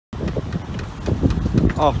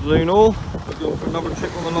Afternoon all, we're going for another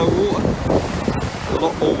trip on the low water. A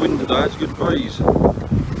lot more wind today, it's a good breeze.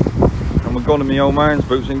 And we've gone in my old man's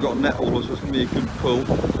boots and got a net hauler, so it's going to be a good pull.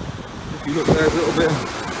 If you look, there's a little bit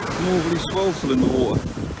of northerly swell still in the water.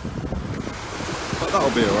 But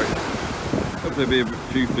that'll be alright. Hopefully there'll be a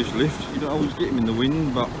few fish lift. You don't always get them in the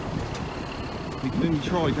wind, but we can only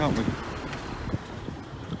try, can't we?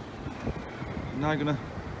 Now going to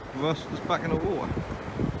reverse this back in the water.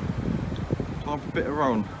 Time for a bit of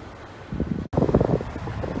rowing.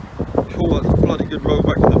 Cool, that's a bloody good row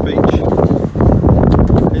back to the beach.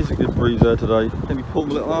 Here's a good breeze there today. Let me pull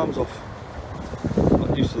the little arms off.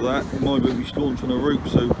 Not used to that. In my boat we launch on a rope,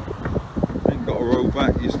 so you ain't got to row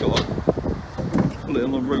back, you just got to pull it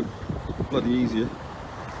on a rope. Bloody easier.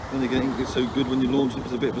 Then again, it's so good when you launch if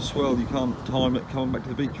it's a bit of a swell, you can't time it coming back to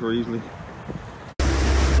the beach very easily.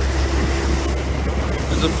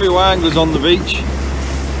 There's a few anglers on the beach.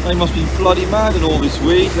 They must be bloody mad at all this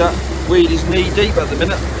weed. That weed is knee deep at the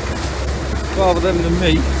minute. Rather them than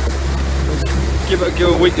me. Give it a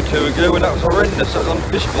go a week or two ago and that was horrendous. That was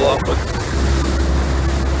unfishable after.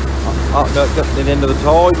 Up at the end of the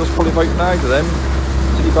tide was probably about now to them.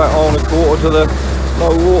 It's about 1.25 to the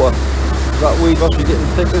low water. That weed must be getting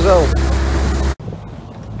thick as hell.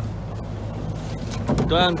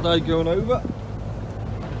 Dan's now going over.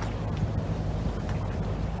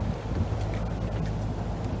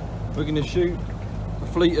 We're going to shoot a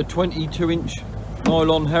fleet of 22-inch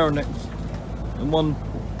nylon herring nets in one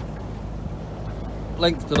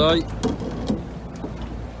length today.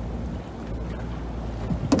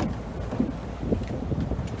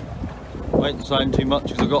 I ain't saying too much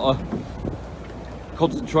because I've got to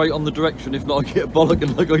concentrate on the direction, if not I get a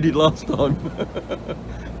bollocking like I did last time.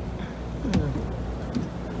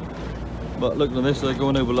 But looking at this, they're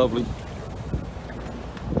going over lovely.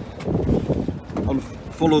 I'm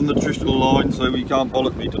following the traditional line, so you can't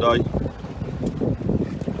bollock me today.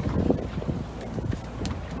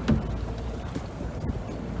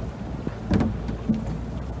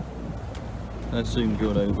 They're soon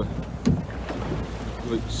going over.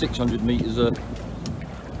 About 600 metres of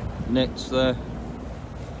nets there.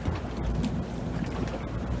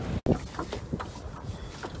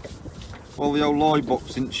 Well, the old live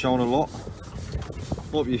box didn't shine a lot.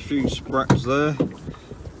 Might be a few sprats there.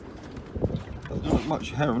 Not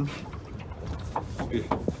much heron. Might be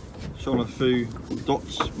shone a few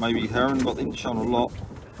dots, maybe heron, but they didn't shine a lot.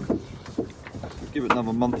 Give it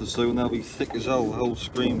another month or so and they'll be thick as hell. The whole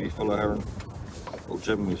screen will be full of heron. Well,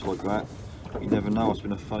 generally it's like that. You never know. It's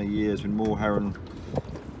been a funny year. There's been more heron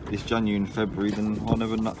this January and February than I've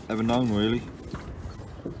ever known really.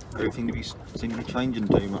 Everything seems to be changing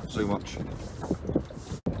so much.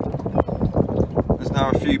 There's now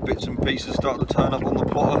a few bits and pieces starting to turn up on the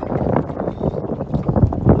plotter.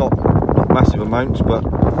 Not massive amounts, but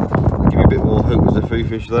give you a bit more hope as a few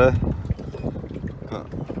fish there. But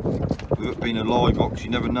with it being a live box, you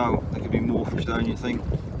never know. There could be more fish there than you think.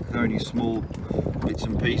 They're only small bits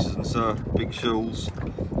and pieces, and so big shoals.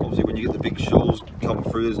 Obviously, when you get the big shoals come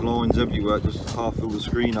through, there's lines everywhere, just half fill the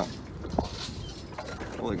screen up.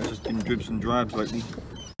 I think it's just been dribs and drabs lately.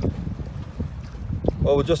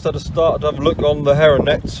 Well, we just had to start to have a look on the heron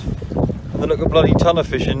nets, and then look a bloody ton of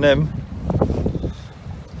fish in them.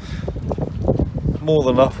 More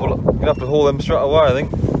than enough. We'll have to haul them straight away, I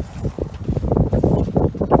think.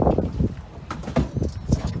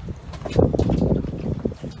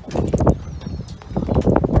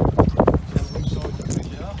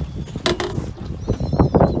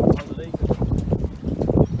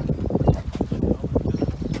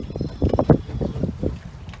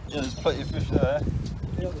 Yeah, there's plenty of fish there.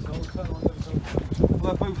 The other side,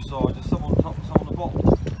 well, both sides. There's some on top and some on the bottom.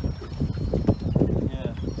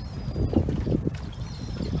 Yeah.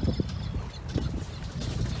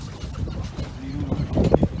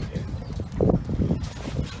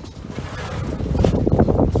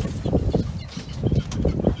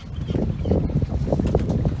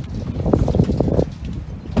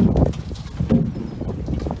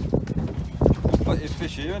 Plenty of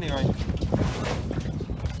fish here anyway.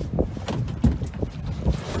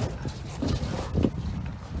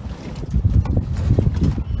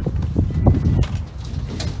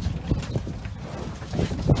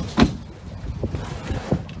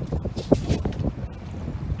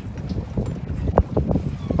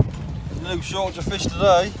 No shortage of fish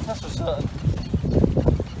today, that's for certain.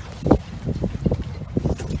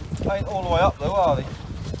 Ain't all the way up though, are they?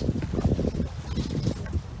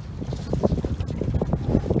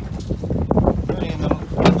 They're only in the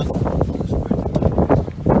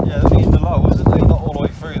yeah, they're only in the low, isn't they? Not all the way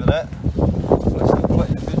through the net. There's still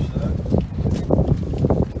plenty of fish there.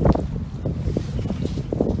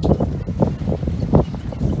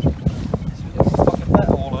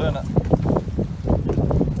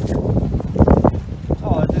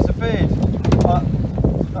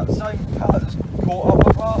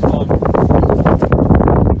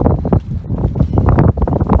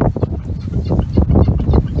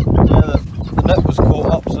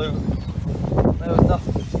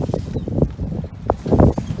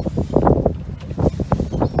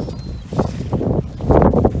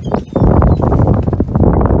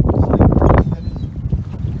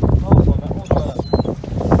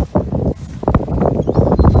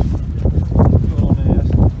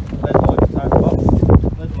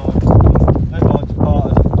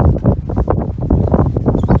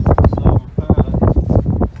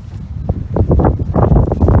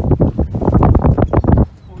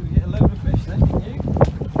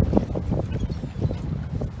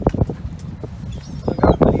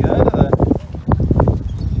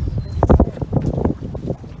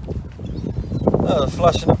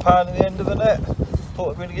 flash in the pan at the end of the net. Thought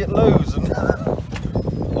we're going to get loads, and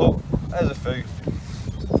oh, there's a few.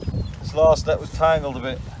 This last net was tangled a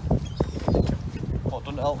bit. What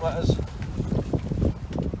doesn't help matters.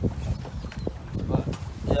 But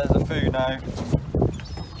yeah, there's a few now.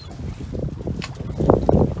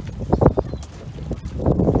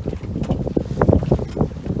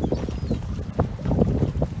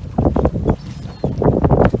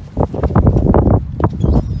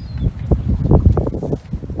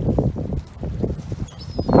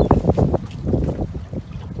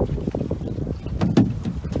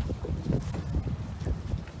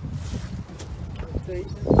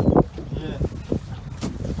 Yeah,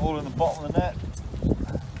 all in the bottom of the net.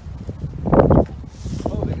 I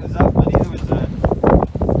don't think there's that many, is there?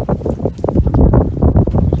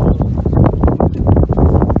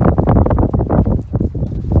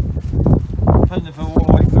 Depending if I'm all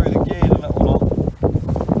the way through the gear and that or not.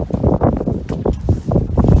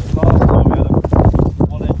 Last time we had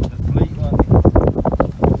one end of the fleet, weren't we?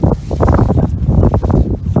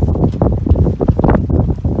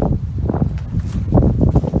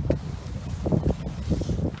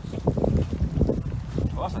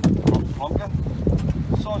 Well, that's a plonker.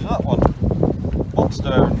 The size of that one.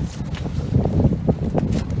 Monster.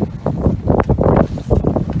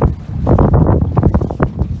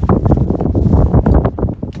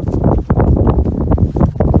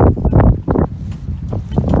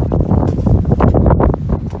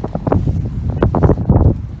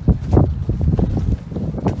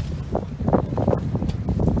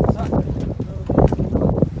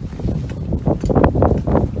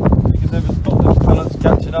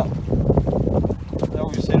 Catching up, they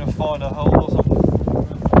always seem to find a hole or something.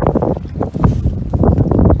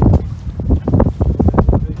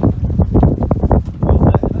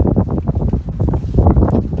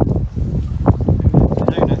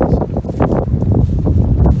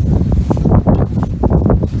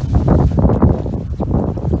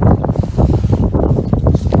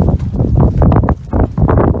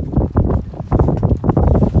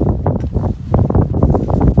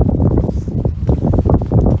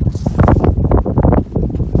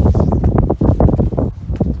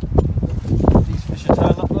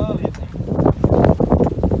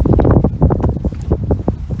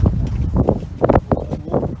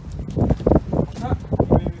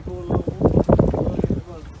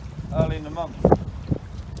 Early in the month.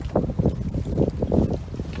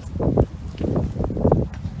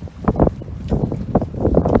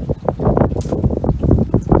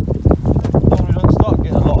 Normally don't start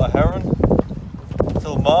getting a lot of herring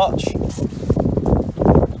until March.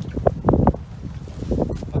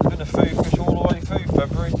 But there's been a few fish all the way through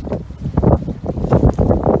February.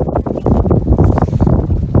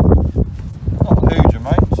 Not huge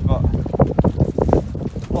amounts, but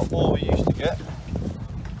a lot more we used to get.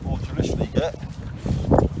 Or traditionally get.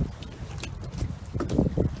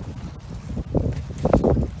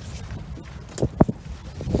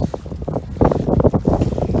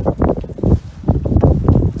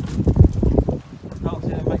 Can't see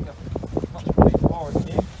them make much money tomorrow, can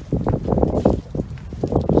you?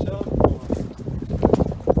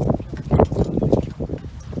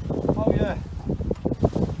 Oh yeah.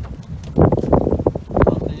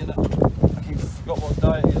 I forgot what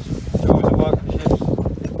day it is. It's always a working shift.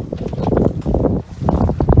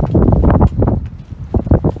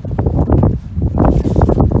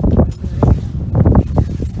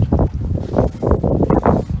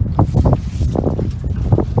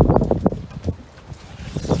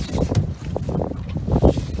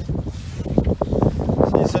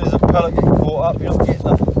 As soon as a pellet gets caught up, you're not getting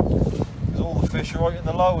nothing because all the fish are right in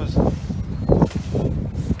the lowers.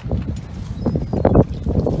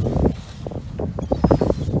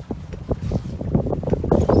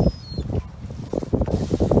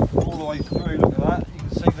 All the way through, look at that, you can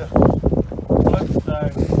see the floats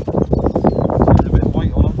down. There's a bit of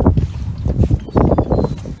weight on them.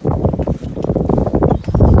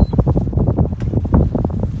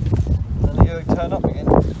 And then they go turn up again.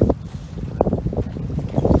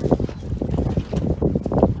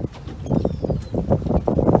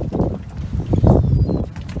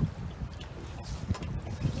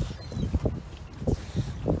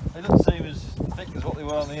 They don't seem as thick as what they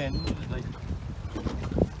were on the end, did they?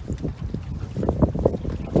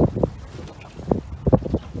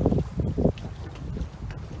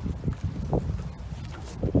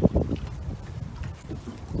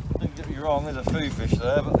 Don't get me wrong, there's a few fish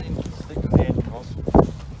there, but they didn't stick at the end of us.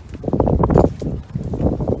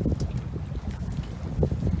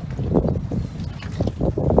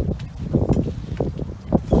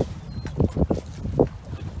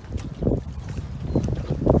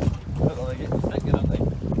 Look like they're getting thicker, don't they?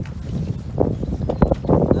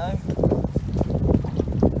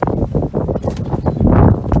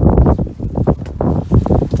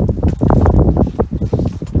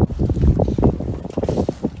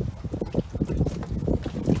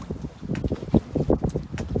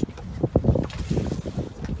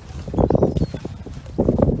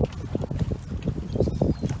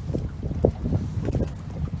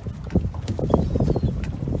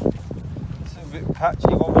 bit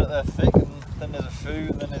patchy, 1 minute they're thick, and then there's a few,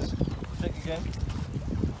 and then there's thick again.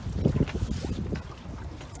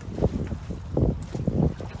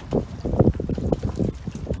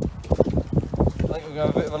 I think we're going to have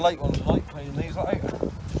a bit of a late one tonight, cleaning these out.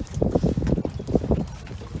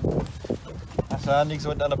 That's handy because I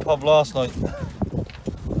went down the pub last night.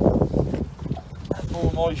 That's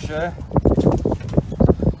all my share.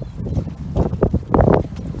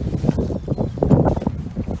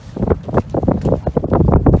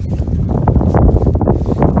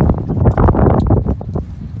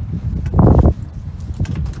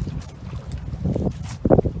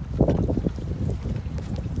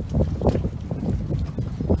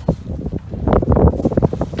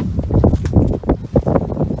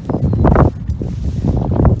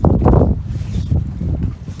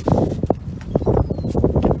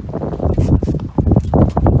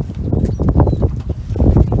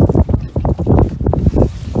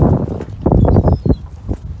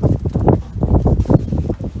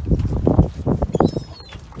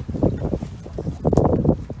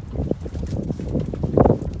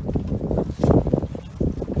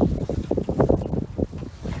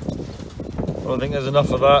 I think there's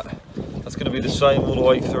enough of that. That's going to be the same all the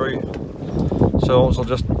way through. So I'll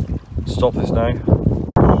just stop this now.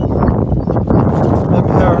 Them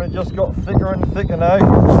herring have just got thicker and thicker now.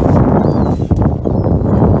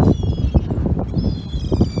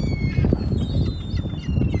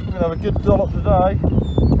 We're going to have a good dollop today.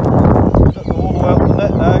 Got them all the way up the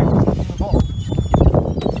net now. To the bottom.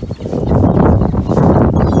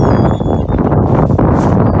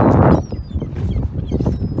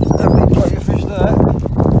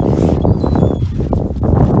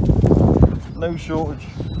 No shortage.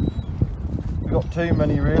 We've got too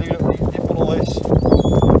many really, we don't need to dip on all this.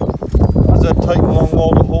 As they take a long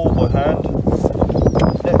while to haul by hand,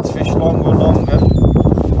 nets fish longer and longer.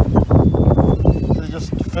 So they just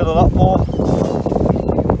fill it up more.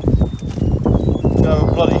 We're going to have a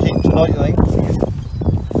bloody heap tonight, I think.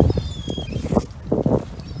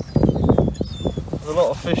 There's a lot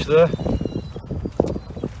of fish there.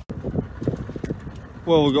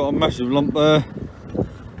 Well, we've got a massive lump there.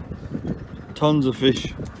 Tons of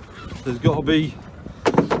fish. There's got to be,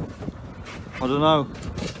 I don't know,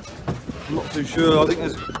 I'm not too sure. I think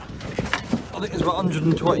there's about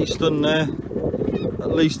 120 stone there,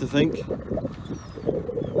 at least I think.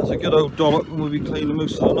 That's a good old dollop, and we'll be cleaning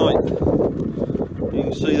most of the night. You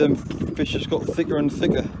can see them fish just got thicker and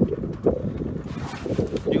thicker.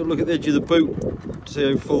 You can look at the edge of the boat to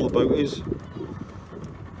see how full the boat is.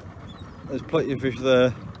 There's plenty of fish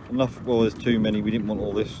there. Enough. Well, there's too many. We didn't want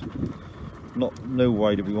all this. No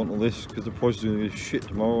way do we want all this, because the price is going to be shit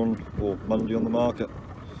tomorrow or Monday on the market.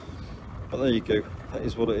 But there you go, that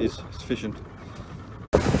is what it is, it's fishing.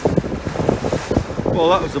 Well,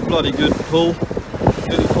 that was a bloody good pull.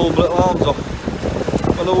 Nearly pulled my little arms off.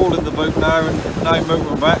 Well, they're all in the boat now, and now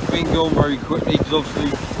motoring back. Been going very quickly because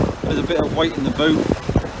obviously there's a bit of weight in the boat.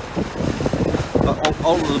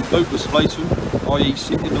 All of the boat displacement, i.e.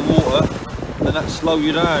 sink in the water, then that slow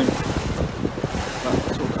you down.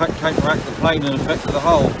 Counteract the planing effect of the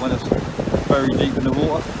hull when it's very deep in the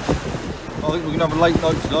water. I think we're going to have a late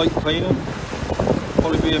night tonight cleaning.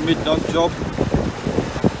 Probably be a midnight job.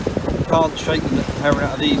 Can't shake the herring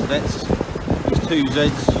out of these nets. These 2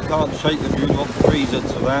 Zs, you can't shake them, you want 3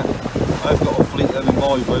 Zs for that. I've got a fleet of them in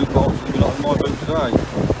my boat, but obviously we're not in my boat today.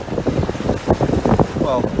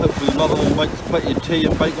 Well, hopefully mother will make plenty of tea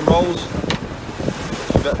and bacon rolls.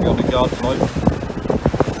 She better be on the guard tonight.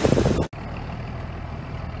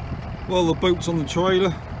 Well, the boat's on the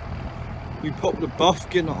trailer. We popped the buff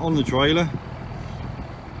getting it on the trailer.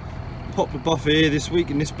 Popped the buff here this week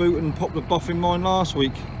in this boat and popped the buff in mine last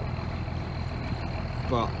week.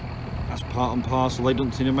 But that's part and parcel. They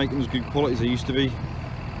don't seem to make them as good quality as they used to be.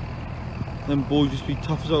 Them boys used to be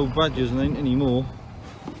tough as old badgers and they ain't anymore.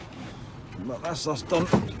 But that's us done.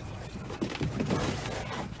 There's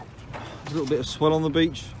a little bit of swell on the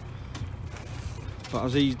beach. But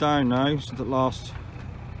as eased down now since it last.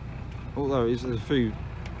 Although there's a few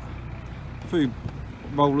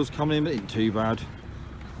rollers coming in, but it ain't too bad.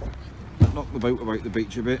 Knock the boat about the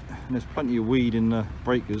beach a bit, and there's plenty of weed in the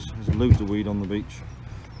breakers. There's loads of weed on the beach.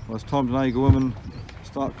 Well, it's time to now go in and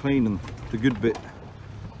start cleaning the good bit.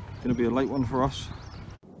 It's going to be a late one for us.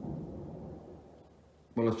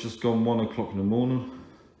 Well, it's just gone 1 o'clock in the morning.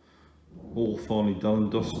 All finally done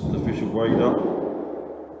and dusted. The fish are weighed up,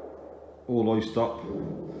 all iced up,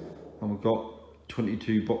 and we've got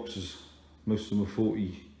 22 boxes. Most of them are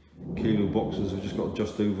 40 kilo boxes. We've just got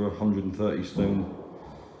just over 130 stone.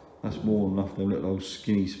 That's more than enough. Them little old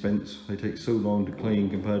skinny spents. They take so long to clean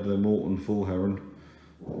compared to the Morton full herring.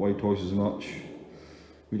 Weigh twice as much.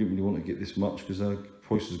 We didn't really want to get this much because our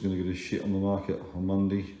price is going to go to shit on the market on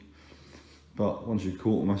Monday. But once you've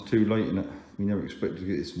caught them, that's too late, innit? We never expected to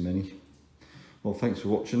get this many. Well, thanks for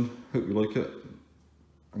watching. Hope you like it.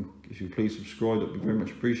 And if you please subscribe, that'd be very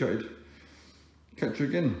much appreciated. Catch you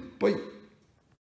again. Bye.